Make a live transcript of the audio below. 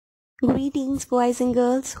Greetings boys and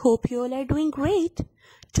girls, hope you all are doing great.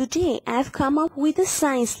 Today I've come up with a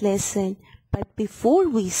science lesson, but before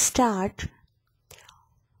we start,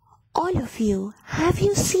 all of you, have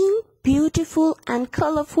you seen beautiful and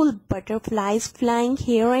colorful butterflies flying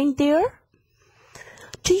here and there?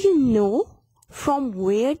 Do you know from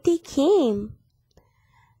where they came?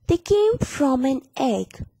 They came from an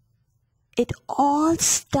egg. It all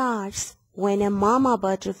starts when a mama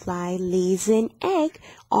butterfly lays an egg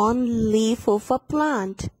on leaf of a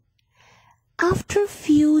plant. After a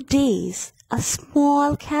few days, a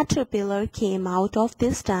small caterpillar came out of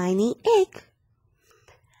this tiny egg.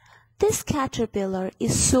 This caterpillar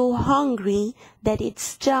is so hungry that it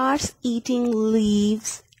starts eating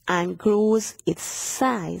leaves and grows its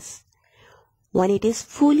size. When it is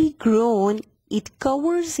fully grown, it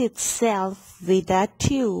covers itself with a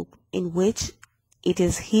tube in which it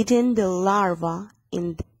is hidden the larva.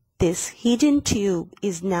 In this hidden tube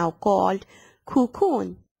is now called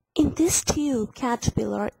cocoon. In this tube,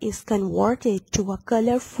 caterpillar is converted to a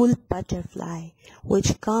colorful butterfly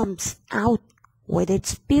which comes out with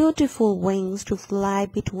its beautiful wings to fly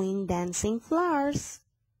between dancing flowers.